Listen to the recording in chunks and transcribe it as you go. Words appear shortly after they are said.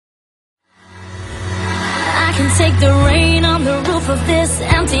can take the rain on the roof of this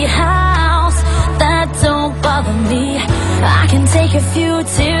empty house. That don't bother me. I can take a few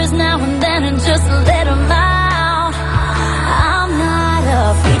tears now and then and just let them out. I'm not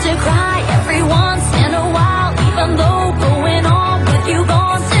afraid to cry every once in a while, even though going on with you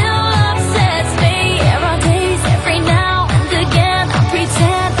gone still upsets me. There are days every now and again I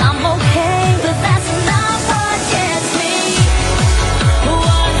pretend I'm okay, but that's not what gets me.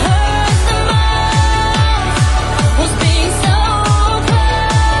 What hurts the most was being so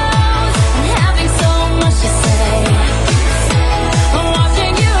close and having so much to say.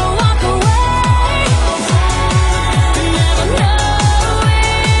 Watching you walk away, never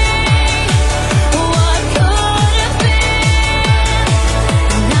knowing what could have been.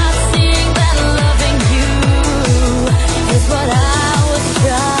 Not seeing that loving you is what I was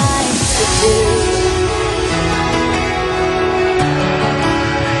trying to do.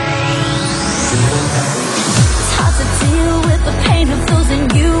 It's hard to deal with the pain of losing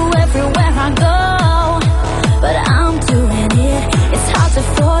you everywhere I go, but I'm doing it. It's hard to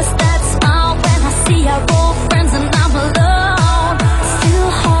force that smile when I see our old friends and I'm alone. Still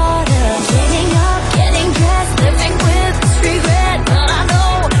harder getting up, getting dressed, living with this regret. But I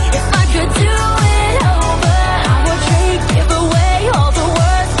know if I could do it over, I would trade, give away all the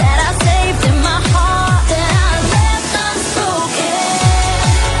words that I saved in my heart, that I left unspoken.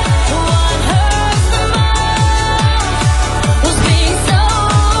 What hurts the most was being so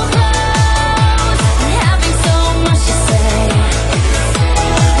close and having so much to say.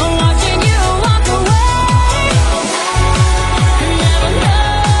 Watching you walk away, never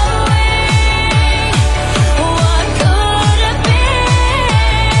knowing what could have been.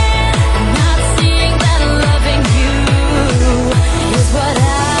 Not seeing that loving you is what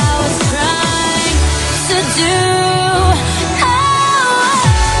I was trying to do.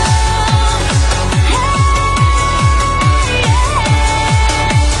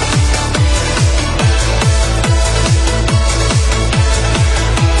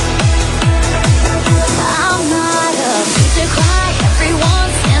 I'm not afraid to cry every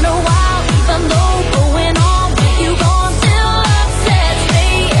once in a while, even though going on with you gone still upsets me.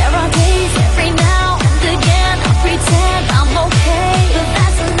 There are days every now and again I pretend I'm okay, but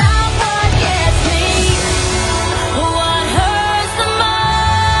that's not what gets me. What hurts the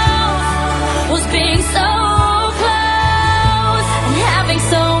most was being so close and having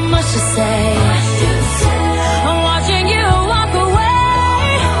so much to say. Watching you walk away,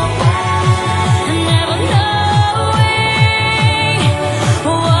 never knowing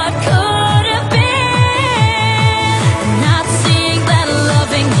what could have been. Not seeing that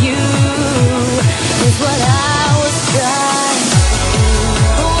loving you is what I was trying to do.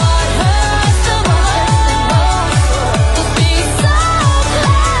 What hurts the most was being so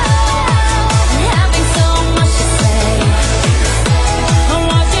close and having so much to say.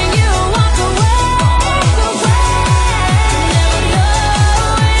 Watching you walk away, never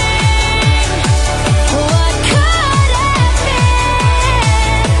knowing what could have been.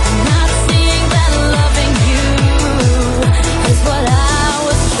 Not seeing that loving you is what I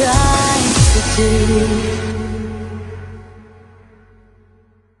was trying to do.